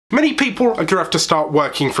Many people are going to have to start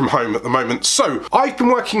working from home at the moment, so I've been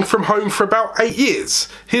working from home for about 8 years.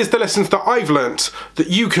 Here's the lessons that I've learnt that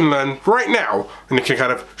you can learn right now, and you can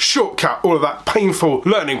kind of shortcut all of that painful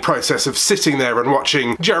learning process of sitting there and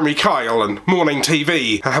watching Jeremy Kyle and morning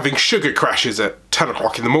TV and having sugar crashes at 10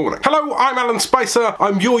 o'clock in the morning. Hello, I'm Alan Spicer.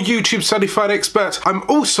 I'm your YouTube certified expert. I'm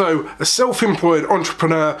also a self-employed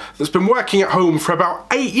entrepreneur that's been working at home for about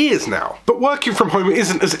 8 years now. But working from home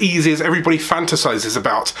isn't as easy as everybody fantasizes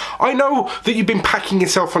about. I know that you've been packing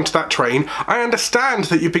yourself onto that train. I understand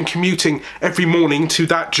that you've been commuting every morning to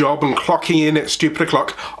that job and clocking in at stupid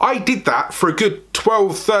o'clock. I did that for a good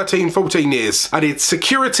 12, 13, 14 years. I did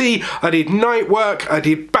security, I did night work, I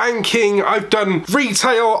did banking, I've done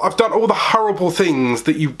retail, I've done all the horrible things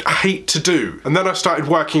that you hate to do. And then I started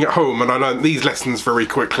working at home and I learned these lessons very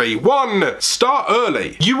quickly. 1. Start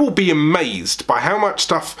early. You will be amazed by how much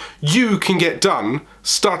stuff you can get done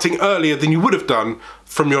starting earlier than you would have done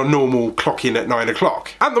from your normal clock in at 9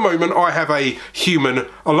 o'clock. At the moment I have a human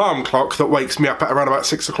alarm clock that wakes me up at around about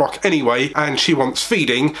 6 o'clock anyway, and she wants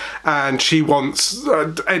feeding and she wants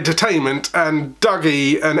entertainment and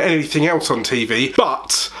Dougie and anything else on TV.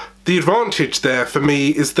 But the advantage there for me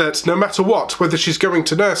is that no matter what, whether she's going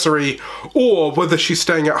to nursery or whether she's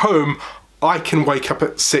staying at home, I can wake up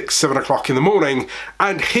at 6, 7 o'clock in the morning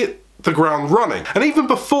and hit the ground running. And even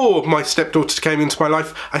before my stepdaughter came into my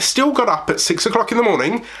life, I still got up at 6 o'clock in the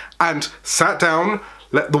morning and sat down,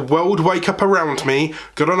 let the world wake up around me,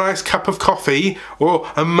 got a nice cup of coffee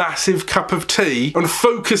or a massive cup of tea and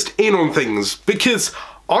focused in on things, because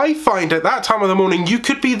I find at that time of the morning you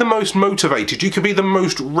could be the most motivated, you could be the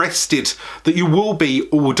most rested that you will be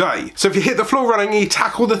all day. So if you hit the floor running, you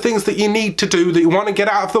tackle the things that you need to do, that you want to get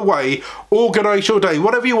out of the way, organise your day,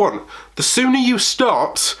 whatever you want. The sooner you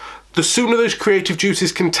start, the sooner those creative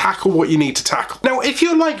juices can tackle what you need to tackle. Now, if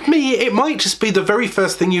you're like me, it might just be the very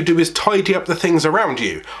first thing you do is tidy up the things around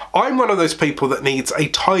you. I'm one of those people that needs a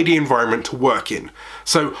tidy environment to work in.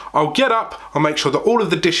 So I'll get up, I'll make sure that all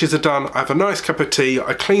of the dishes are done, I have a nice cup of tea,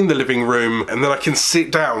 I clean the living room, and then I can sit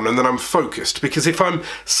down and then I'm focused. Because if I'm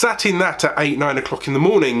sat in that at 8, 9 o'clock in the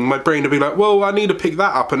morning, my brain will be like, well, I need to pick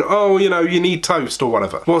that up and oh, you know, you need toast or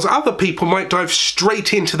whatever. Whilst other people might dive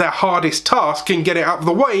straight into their hardest task and get it out of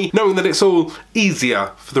the way, knowing that it's all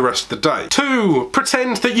easier for the rest of the day. 2.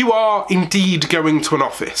 Pretend that you are indeed going to an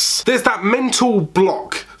office. There's that mental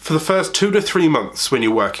block for the first 2 to 3 months when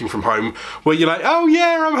you're working from home, where you're like, oh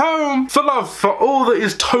yeah, I'm home. For love, for all that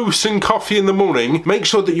is toast and coffee in the morning, make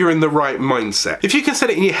sure that you're in the right mindset. If you can set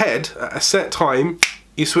it in your head at a set time,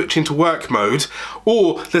 you switch into work mode,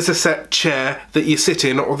 or there's a set chair that you sit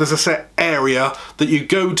in, or there's a set area that you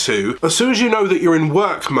go to. As soon as you know that you're in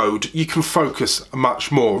work mode, you can focus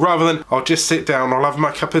much more, rather than I'll just sit down, I'll have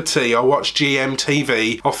my cup of tea, I'll watch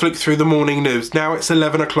GMTV, I'll flick through the morning news, now it's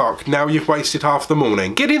 11 o'clock, now you've wasted half the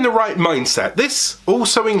morning. Get in the right mindset. This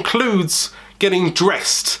also includes getting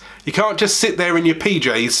dressed. You can't just sit there in your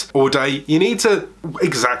PJs all day. You need to,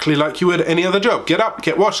 exactly like you would any other job, get up,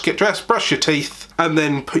 get washed, get dressed, brush your teeth, and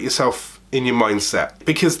then put yourself in your mindset,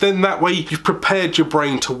 because then that way you've prepared your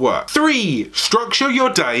brain to work. 3. Structure your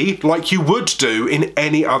day like you would do in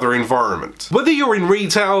any other environment. Whether you're in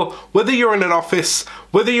retail, whether you're in an office,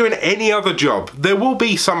 whether you're in any other job, there will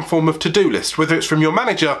be some form of to-do list, whether it's from your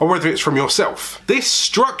manager or whether it's from yourself. This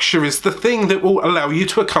structure is the thing that will allow you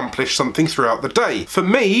to accomplish something throughout the day. For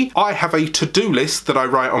me, I have a to-do list that I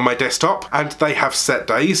write on my desktop, and they have set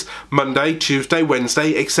days, Monday, Tuesday,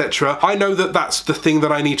 Wednesday, etc. I know that that's the thing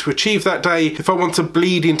that I need to achieve that day. If I want to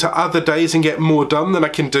bleed into other days and get more done, then I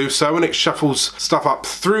can do so, and it shuffles stuff up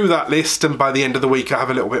through that list, and by the end of the week I have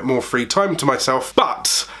a little bit more free time to myself.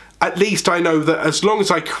 But at least I know that as long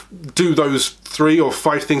as I do those 3 or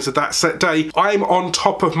 5 things of that set day, I'm on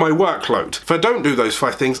top of my workload. If I don't do those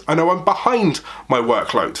 5 things, I know I'm behind my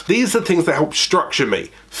workload. These are things that help structure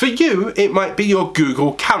me. For you, it might be your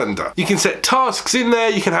Google Calendar. You can set tasks in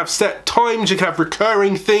there, you can have set times, you can have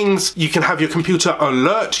recurring things, you can have your computer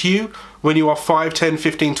alert you when you are 5, 10,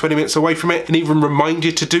 15, 20 minutes away from it and even remind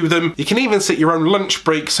you to do them. You can even set your own lunch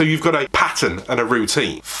break so you've got a pattern and a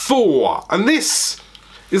routine. 4, and this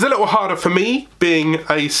is a little harder for me, being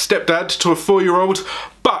a stepdad to a 4-year-old,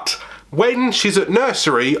 but when she's at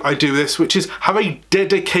nursery, I do this, which is have a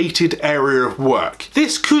dedicated area of work.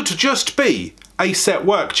 This could just be a set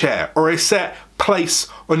work chair or a set place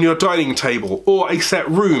on your dining table or a set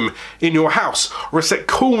room in your house or a set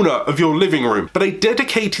corner of your living room. But a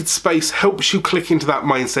dedicated space helps you click into that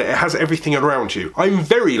mindset. It has everything around you. I'm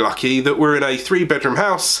very lucky that we're in a 3-bedroom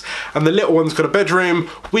house and the little one's got a bedroom,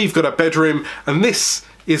 we've got a bedroom, and this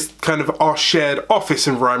is kind of our shared office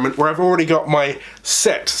environment where I've already got my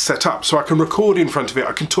set up, so I can record in front of it,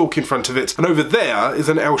 I can talk in front of it, and over there is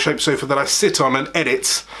an L-shaped sofa that I sit on and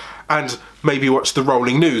edit and maybe watch the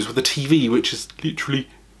rolling news with a TV which is literally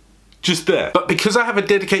just there. But because I have a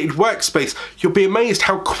dedicated workspace, you'll be amazed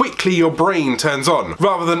how quickly your brain turns on,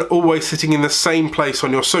 rather than always sitting in the same place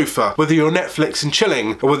on your sofa, whether you're Netflix and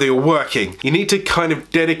chilling or whether you're working. You need to kind of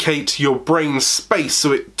dedicate your brain space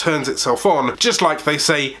so it turns itself on. Just like they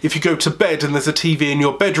say, if you go to bed and there's a TV in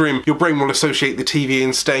your bedroom, your brain will associate the TV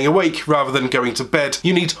and staying awake rather than going to bed.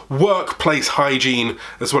 You need workplace hygiene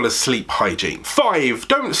as well as sleep hygiene. 5,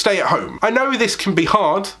 don't stay at home. I know this can be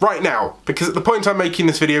hard right now, because at the point I'm making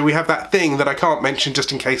this video, we have that thing that I can't mention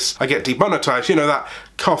just in case I get demonetized, you know, that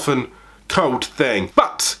cough and cold thing.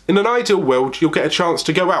 But in an ideal world, you'll get a chance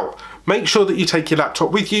to go out. Make sure that you take your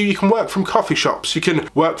laptop with you. You can work from coffee shops, you can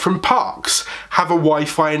work from parks, have a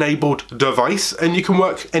Wi-Fi enabled device, and you can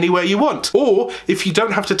work anywhere you want. Or if you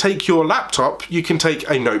don't have to take your laptop, you can take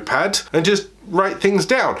a notepad and just write things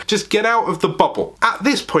down. Just get out of the bubble. At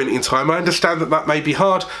this point in time, I understand that that may be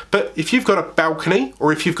hard, but if you've got a balcony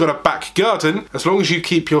or if you've got a back garden, as long as you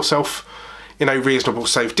keep yourself in a reasonable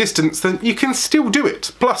safe distance, then you can still do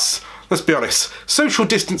it. Plus, let's be honest, social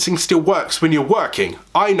distancing still works when you're working.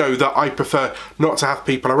 I know that I prefer not to have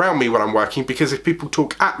people around me when I'm working, because if people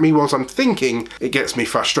talk at me whilst I'm thinking, it gets me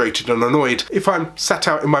frustrated and annoyed. If I'm sat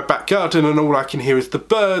out in my back garden and all I can hear is the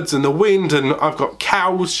birds and the wind and I've got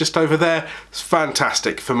cows just over there, it's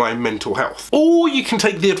fantastic for my mental health. Or you can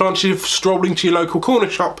take the advantage of strolling to your local corner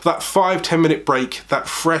shop, that 5-10 minute break, that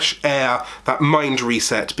fresh air, that mind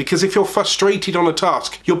reset, because if you're frustrated on a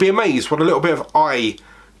task, you'll be amazed what a little bit of eye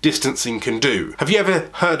distancing can do. Have you ever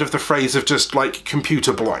heard of the phrase of just like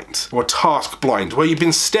computer blind or task blind, where you've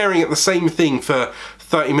been staring at the same thing for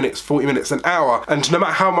 30 minutes, 40 minutes, an hour, and no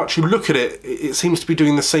matter how much you look at it, it seems to be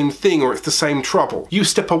doing the same thing or it's the same trouble. You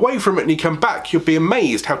step away from it and you come back, you'll be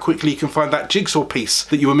amazed how quickly you can find that jigsaw piece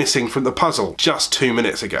that you were missing from the puzzle just 2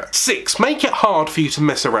 minutes ago. 6, make it hard for you to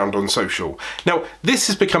mess around on social. Now, this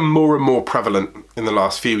has become more and more prevalent in the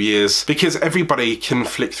last few years because everybody can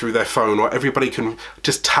flick through their phone, or everybody can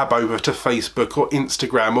just tab over to Facebook or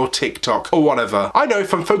Instagram or TikTok or whatever. I know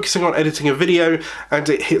if I'm focusing on editing a video and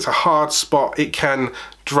it hits a hard spot, it can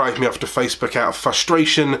drive me off to Facebook out of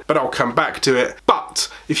frustration, but I'll come back to it.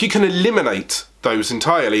 But if you can eliminate those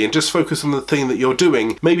entirely and just focus on the thing that you're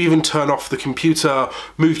doing, maybe even turn off the computer,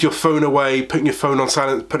 move your phone away, putting your phone on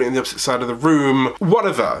silent, put it in the opposite side of the room,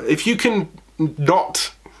 whatever. If you can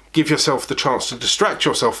not give yourself the chance to distract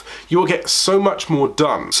yourself, you will get so much more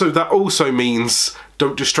done. So that also means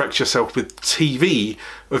don't distract yourself with TV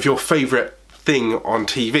of your favourite thing on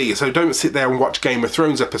TV. So don't sit there and watch Game of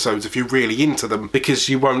Thrones episodes if you're really into them, because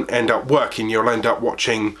you won't end up working, you'll end up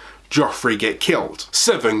watching Joffrey get killed.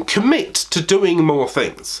 7, commit to doing more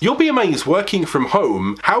things. You'll be amazed working from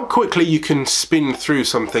home how quickly you can spin through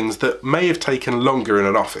some things that may have taken longer in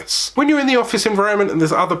an office. When you're in the office environment and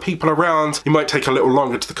there's other people around, you might take a little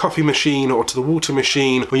longer to the coffee machine or to the water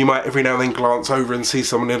machine, or you might every now and then glance over and see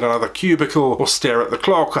someone in another cubicle, or stare at the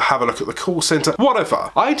clock, or have a look at the call centre,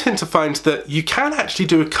 whatever. I tend to find that you can actually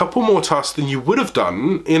do a couple more tasks than you would have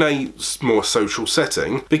done in a more social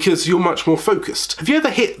setting because you're much more focused. Have you ever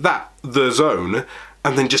hit the zone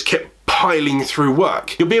and then just kept piling through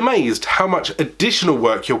work? You'll be amazed how much additional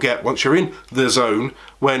work you'll get once you're in the zone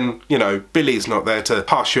when, you know, Billy's not there to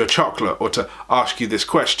pass you a chocolate or to ask you this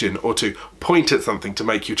question or to point at something to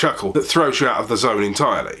make you chuckle, that throws you out of the zone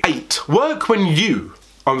entirely. 8, work when you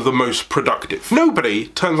are the most productive. Nobody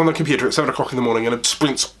turns on the computer at 7 o'clock in the morning and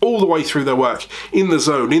sprints all the way through their work in the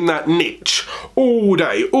zone, in that niche, all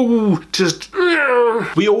day,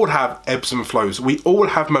 we all have ebbs and flows. We all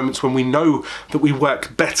have moments when we know that we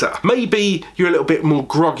work better. Maybe you're a little bit more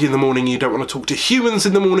groggy in the morning, you don't want to talk to humans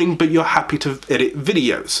in the morning, but you're happy to edit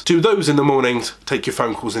videos. Do those in the mornings, take your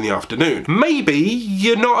phone calls in the afternoon. Maybe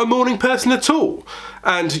you're not a morning person at all,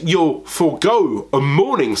 and you'll forego a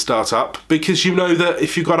morning startup because you know that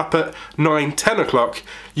if you got up at 9, 10 o'clock,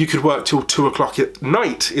 you could work till 2 o'clock at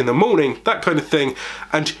night in the morning, that kind of thing,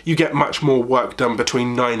 and you get much more work done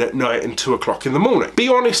between 9 at night and 2 o'clock in the morning. Be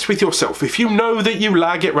honest with yourself. If you know that you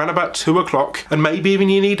lag it around about 2 o'clock and maybe even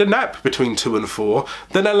you need a nap between 2 and 4,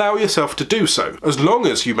 then allow yourself to do so, as long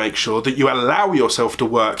as you make sure that you allow yourself to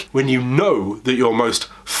work when you know that you're most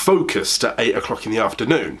focused at 8 o'clock in the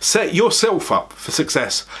afternoon. Set yourself up for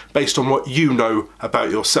success based on what you know about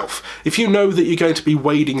yourself. If you know that you're going to be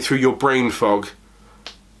wading through your brain fog,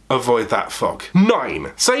 avoid that fog.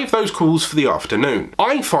 9, save those calls for the afternoon.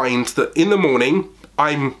 I find that in the morning,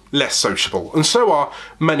 I'm less sociable, and so are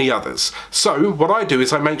many others. So what I do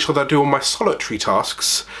is I make sure that I do all my solitary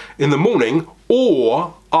tasks in the morning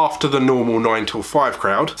or after the normal 9 till 5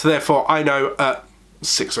 crowd. So therefore I know at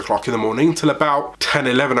 6 o'clock in the morning till about 10,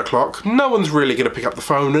 11 o'clock, no one's really going to pick up the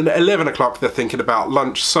phone, and at 11 o'clock they're thinking about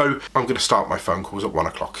lunch, so I'm going to start my phone calls at 1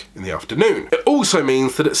 o'clock in the afternoon. It also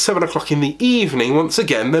means that at 7 o'clock in the evening, once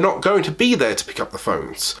again, they're not going to be there to pick up the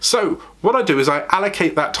phones. So what I do is I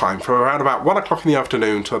allocate that time from around about 1 o'clock in the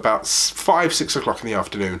afternoon to about 5, 6 o'clock in the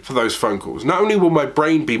afternoon for those phone calls. Not only will my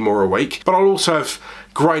brain be more awake, but I'll also have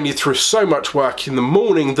grinded through so much work in the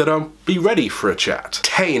morning that I'll be ready for a chat.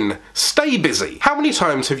 10. Stay busy. How many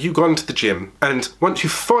times have you gone to the gym and once you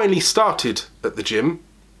finally started at the gym,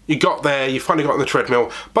 you got there, you finally got on the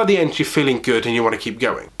treadmill, by the end you're feeling good and you want to keep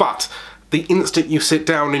going. But the instant you sit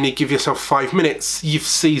down and you give yourself 5 minutes, you've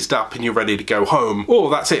seized up and you're ready to go home. Or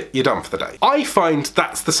that's it, you're done for the day. I find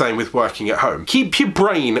that's the same with working at home. Keep your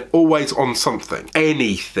brain always on something,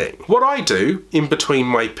 anything. What I do in between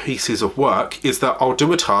my pieces of work is that I'll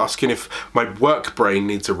do a task, and if my work brain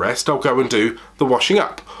needs a rest, I'll go and do the washing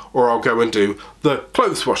up, or I'll go and do the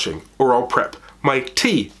clothes washing, or I'll prep my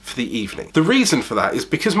tea for the evening. The reason for that is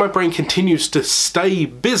because my brain continues to stay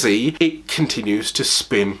busy, it continues to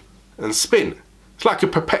spin and spin. It's like a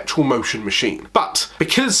perpetual motion machine. But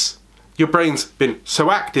because your brain's been so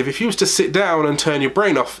active, if you was to sit down and turn your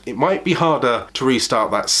brain off, it might be harder to restart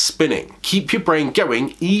that spinning. Keep your brain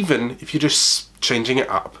going even if you're just changing it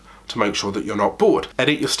up to make sure that you're not bored.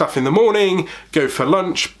 Edit your stuff in the morning, go for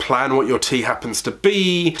lunch, plan what your tea happens to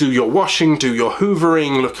be, do your washing, do your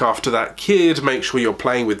hoovering, look after that kid, make sure you're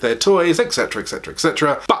playing with their toys, etc, etc,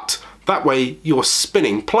 etc. But that way you're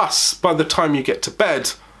spinning, plus by the time you get to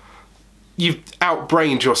bed, you've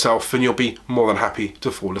outbrained yourself and you'll be more than happy to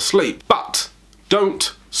fall asleep. But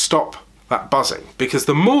don't stop that buzzing, because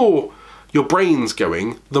the more your brain's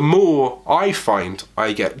going, the more I find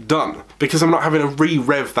I get done. Because I'm not having to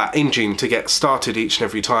re-rev that engine to get started each and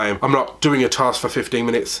every time. I'm not doing a task for 15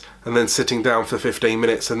 minutes and then sitting down for 15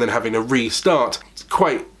 minutes and then having to restart. It's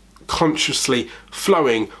quite consciously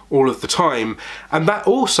flowing all of the time. And that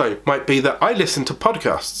also might be that I listen to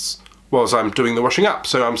podcasts whilst I'm doing the washing up,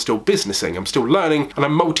 so I'm still businessing, I'm still learning, and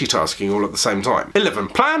I'm multitasking all at the same time. 11.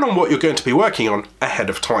 Plan on what you're going to be working on ahead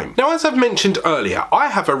of time. Now, as I've mentioned earlier, I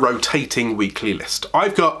have a rotating weekly list.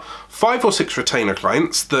 I've got 5 or 6 retainer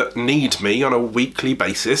clients that need me on a weekly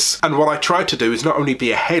basis, and what I try to do is not only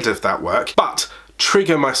be ahead of that work, but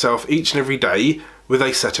trigger myself each and every day with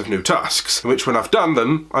a set of new tasks, in which when I've done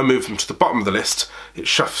them, I move them to the bottom of the list, it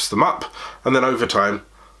shuffles them up, and then over time,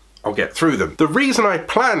 I'll get through them. The reason I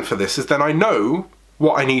plan for this is then I know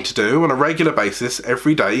what I need to do on a regular basis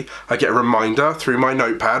every day. I get a reminder through my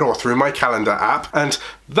notepad or through my calendar app, and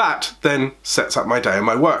that then sets up my day and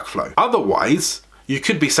my workflow. Otherwise, you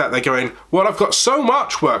could be sat there going, well, I've got so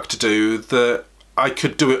much work to do that I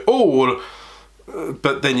could do it all,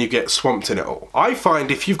 but then you get swamped in it all. I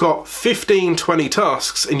find if you've got 15, 20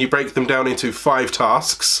 tasks and you break them down into 5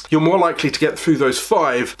 tasks, you're more likely to get through those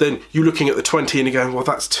 5 than you looking at the 20 and you're going, well,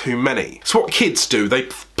 that's too many. It's what kids do. They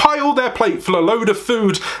pile their plate full of a load of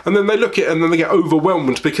food and then they look at it and then they get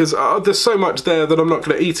overwhelmed because there's so much there that I'm not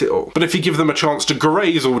going to eat it all. But if you give them a chance to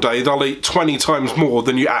graze all day, they'll eat 20 times more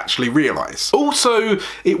than you actually realise. Also,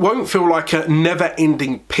 it won't feel like a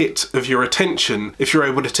never-ending pit of your attention if you're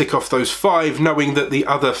able to tick off those 5, knowing that the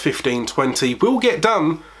other 15, 20 will get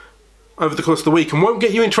done over the course of the week and won't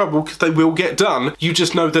get you in trouble because they will get done. You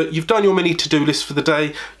just know that you've done your mini to-do list for the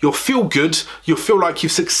day, you'll feel good, you'll feel like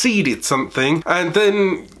you've succeeded something, and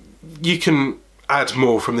then you can add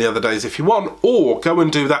more from the other days if you want, or go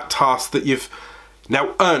and do that task that you've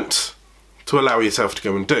now earned to allow yourself to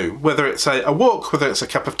go and do. Whether it's a walk, whether it's a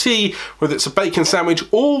cup of tea, whether it's a bacon sandwich,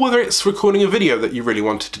 or whether it's recording a video that you really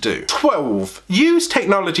wanted to do. 12. Use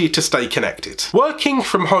technology to stay connected. Working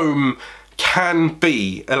from home can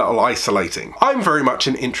be a little isolating. I'm very much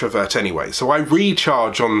an introvert anyway, so I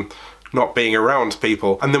recharge on not being around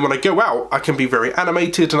people, and then when I go out I can be very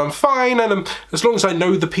animated and I'm fine, and as long as I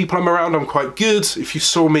know the people I'm around, I'm quite good. If you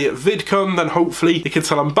saw me at VidCon, then hopefully you can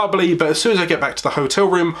tell I'm bubbly, but as soon as I get back to the hotel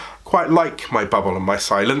room, I quite like my bubble and my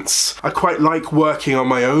silence. I quite like working on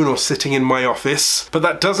my own or sitting in my office, but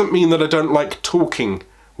that doesn't mean that I don't like talking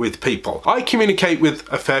with people. I communicate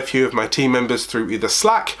with a fair few of my team members through either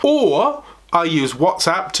Slack or I use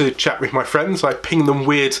WhatsApp to chat with my friends. I ping them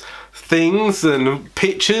weird things and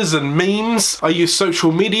pictures and memes. I use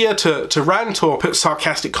social media to rant or put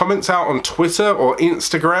sarcastic comments out on Twitter or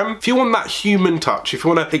Instagram. If you want that human touch, if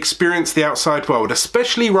you want to experience the outside world,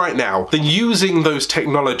 especially right now, then using those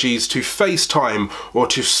technologies to FaceTime or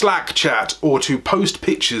to Slack chat or to post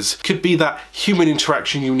pictures could be that human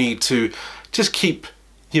interaction you need to just keep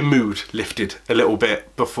your mood lifted a little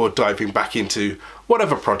bit before diving back into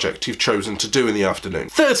whatever project you've chosen to do in the afternoon.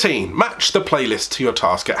 13, match the playlist to your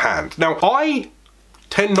task at hand. Now, I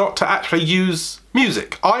tend not to actually use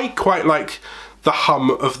music. I quite like the hum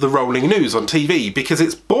of the rolling news on TV because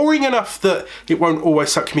it's boring enough that it won't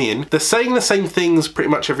always suck me in. They're saying the same things pretty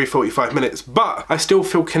much every 45 minutes, but I still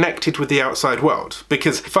feel connected with the outside world,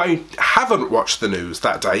 because if I haven't watched the news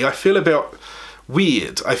that day, I feel a bit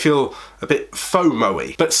weird. I feel a bit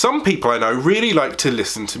FOMO-y. But some people I know really like to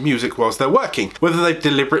listen to music whilst they're working, whether they've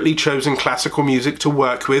deliberately chosen classical music to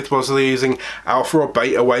work with whilst they're using alpha or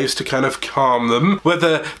beta waves to kind of calm them,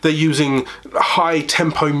 whether they're using high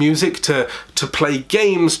tempo music to play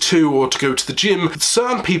games to or to go to the gym.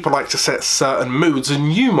 Certain people like to set certain moods,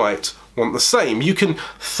 and you might want the same. You can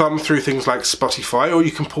thumb through things like Spotify, or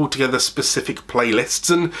you can pull together specific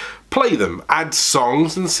playlists and play them, add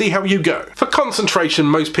songs and see how you go. For concentration,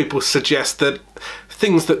 most people suggest that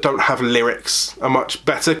things that don't have lyrics are much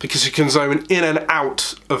better because you can zone in and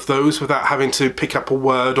out of those without having to pick up a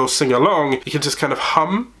word or sing along. You can just kind of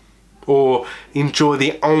hum or enjoy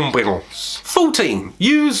the ambience. 14,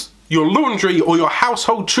 use your laundry or your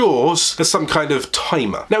household chores as some kind of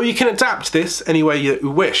timer. Now, you can adapt this any way you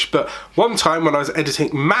wish, but one time when I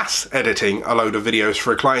was mass editing a load of videos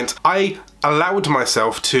for a client, I allowed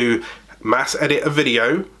myself to mass edit a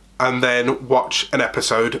video and then watch an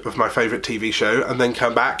episode of my favourite TV show and then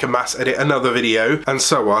come back and mass edit another video and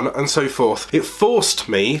so on and so forth. It forced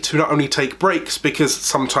me to not only take breaks, because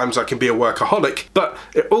sometimes I can be a workaholic, but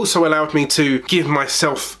it also allowed me to give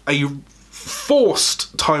myself a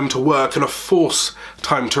forced time to work and a forced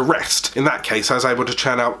time to rest. In that case, I was able to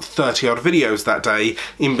churn out 30 odd videos that day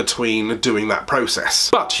in between doing that process.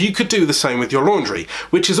 But you could do the same with your laundry,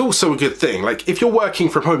 which is also a good thing. Like, if you're working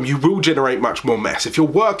from home, you will generate much more mess. If you're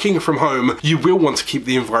working from home, you will want to keep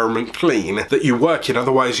the environment clean that you work in,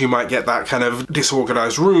 otherwise you might get that kind of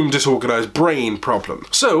disorganized room, disorganized brain problem.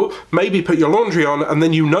 So maybe put your laundry on, and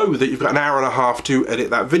then you know that you've got an hour and a half to edit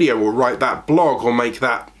that video or write that blog or make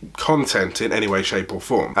that content in any way, shape or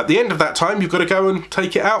form. At the end of that time, you've got to go and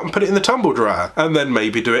take it out and put it in the tumble dryer, and then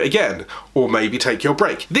maybe do it again, or maybe take your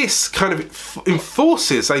break. This kind of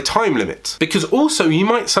enforces a time limit, because also you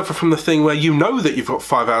might suffer from the thing where you know that you've got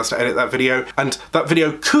 5 hours to edit that video, and that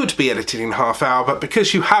video could be edited in half hour, but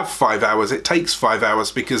because you have 5 hours, it takes 5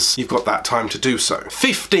 hours because you've got that time to do so.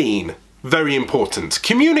 15. Very important.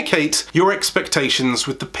 Communicate your expectations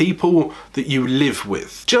with the people that you live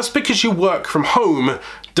with. Just because you work from home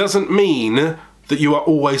doesn't mean that you are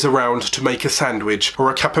always around to make a sandwich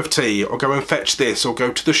or a cup of tea or go and fetch this or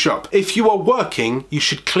go to the shop. If you are working, you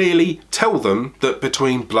should clearly tell them that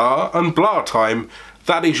between blah and blah time,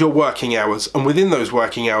 that is your working hours, and within those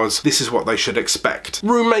working hours, this is what they should expect.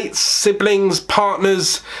 Roommates, siblings,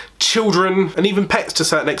 partners, children, and even pets to a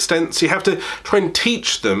certain extent, so you have to try and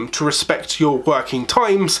teach them to respect your working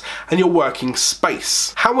times and your working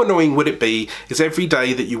space. How annoying would it be is every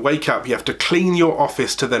day that you wake up, you have to clean your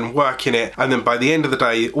office to then work in it, and then by the end of the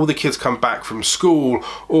day, all the kids come back from school,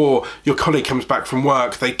 or your colleague comes back from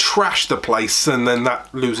work, they trash the place, and then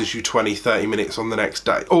that loses you 20-30 minutes on the next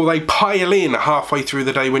day. Or they pile in halfway through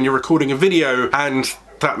the day when you're recording a video, and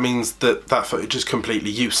that means that that footage is completely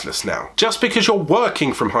useless now. Just because you're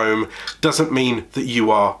working from home doesn't mean that you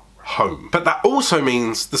are home. But that also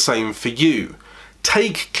means the same for you.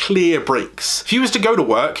 Take clear breaks. If you was to go to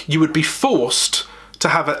work, you would be forced to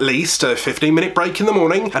have at least a 15-minute break in the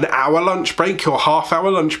morning, an hour lunch break or half-hour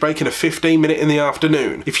lunch break, and a 15-minute in the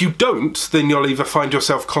afternoon. If you don't, then you'll either find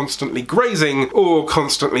yourself constantly grazing or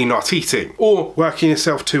constantly not eating, or working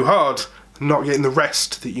yourself too hard, not getting the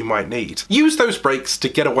rest that you might need. Use those breaks to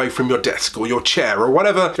get away from your desk or your chair or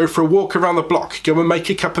whatever. Go for a walk around the block, go and make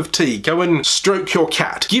a cup of tea, go and stroke your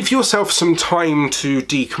cat. Give yourself some time to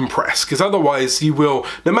decompress, because otherwise you will,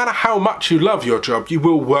 no matter how much you love your job, you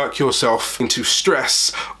will work yourself into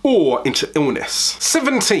stress or into illness.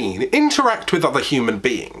 17, interact with other human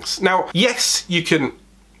beings. Now, yes, you can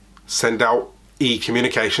send out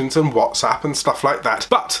e-communications and WhatsApp and stuff like that,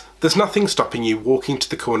 but there's nothing stopping you walking to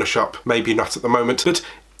the corner shop, maybe not at the moment, but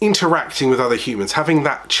interacting with other humans, having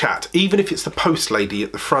that chat, even if it's the post lady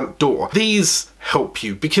at the front door. These help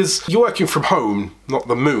you because you're working from home, not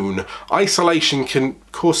the moon. Isolation can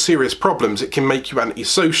cause serious problems. It can make you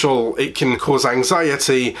antisocial, it can cause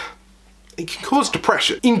anxiety, it can cause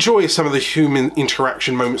depression. Enjoy some of the human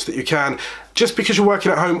interaction moments that you can. Just because you're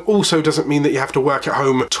working at home also doesn't mean that you have to work at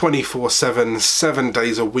home 24/7, 7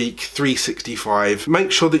 days a week, 365.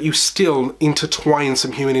 Make sure that you still intertwine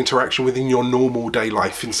some human interaction within your normal day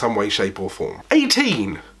life in some way, shape or form.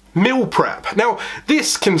 18. Meal prep. Now,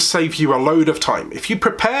 this can save you a load of time. If you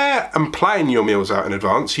prepare and plan your meals out in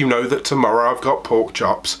advance, you know that tomorrow I've got pork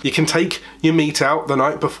chops. You can take your meat out the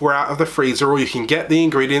night before out of the freezer, or you can get the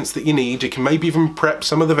ingredients that you need. You can maybe even prep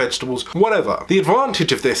some of the vegetables, whatever. The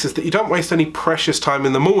advantage of this is that you don't waste any precious time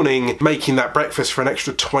in the morning making that breakfast for an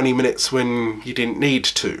extra 20 minutes when you didn't need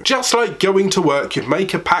to. Just like going to work, you'd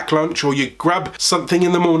make a packed lunch or you grab something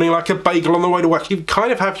in the morning like a bagel on the way to work. You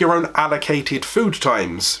kind of have your own allocated food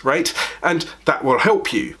times, right? And that will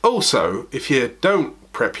help you. Also, if you don't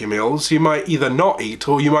prep your meals, you might either not eat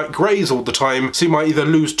or you might graze all the time, so you might either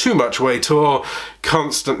lose too much weight or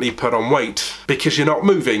constantly put on weight because you're not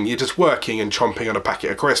moving, you're just working and chomping on a packet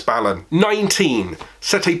of crisp, Alan. 19.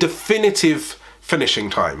 Set a definitive finishing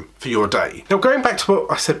time for your day. Now, going back to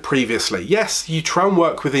what I said previously, yes, you try and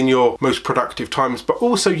work within your most productive times, but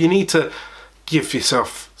also you need to give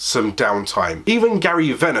yourself some downtime. Even Gary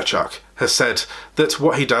Vaynerchuk has said that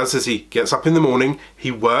what he does is he gets up in the morning,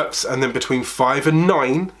 he works, and then between 5 and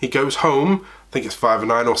 9 he goes home. I think it's 5 and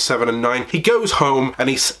 9 or 7 and 9. He goes home and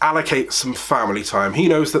he allocates some family time. He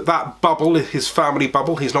knows that that bubble is his family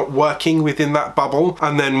bubble. He's not working within that bubble,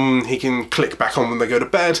 and then he can click back on when they go to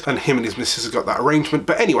bed, and him and his missus have got that arrangement.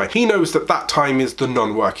 But anyway, he knows that that time is the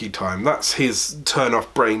non-working time. That's his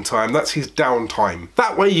turn-off brain time. That's his downtime.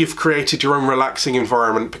 That way you've created your own relaxing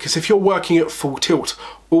environment, because if you're working at full tilt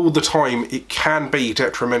all the time, it can be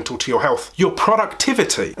detrimental to your health, your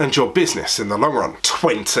productivity, and your business in the long run.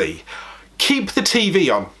 20. Keep the TV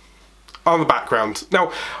on the background.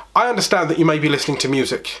 Now, I understand that you may be listening to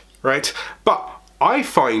music, right? But I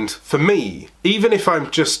find, for me, even if I'm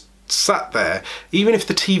just sat there, even if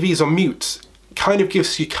the TV's on mute, it kind of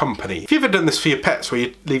gives you company. Have you ever done this for your pets, where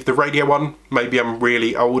you leave the radio on? Maybe I'm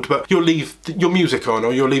really old, but you'll leave your music on,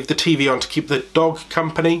 or you'll leave the TV on to keep the dog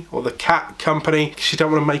company or the cat company because you don't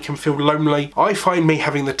want to make them feel lonely. I find me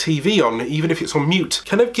having the TV on, even if it's on mute,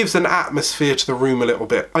 kind of gives an atmosphere to the room a little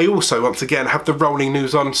bit. I also, once again, have the rolling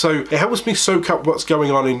news on, so it helps me soak up what's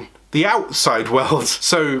going on in the outside world,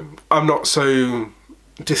 so I'm not so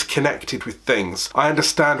disconnected with things. I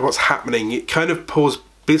understand what's happening. It kind of pours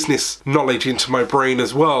business knowledge into my brain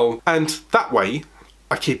as well, and that way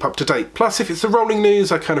I keep up to date. Plus, if it's the rolling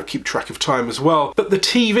news, I kind of keep track of time as well. But the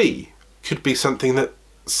TV could be something that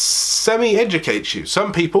semi-educates you.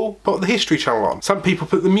 Some people put the History Channel on, some people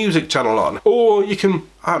put the Music Channel on, or you can,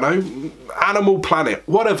 I don't know, Animal Planet,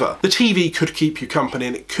 whatever. The TV could keep you company,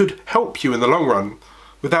 and it could help you in the long run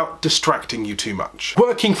without distracting you too much.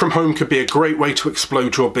 Working from home could be a great way to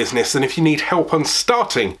explode your business, and if you need help on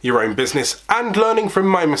starting your own business and learning from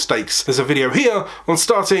my mistakes, there's a video here on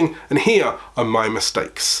starting and here on my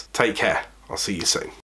mistakes. Take care. I'll see you soon.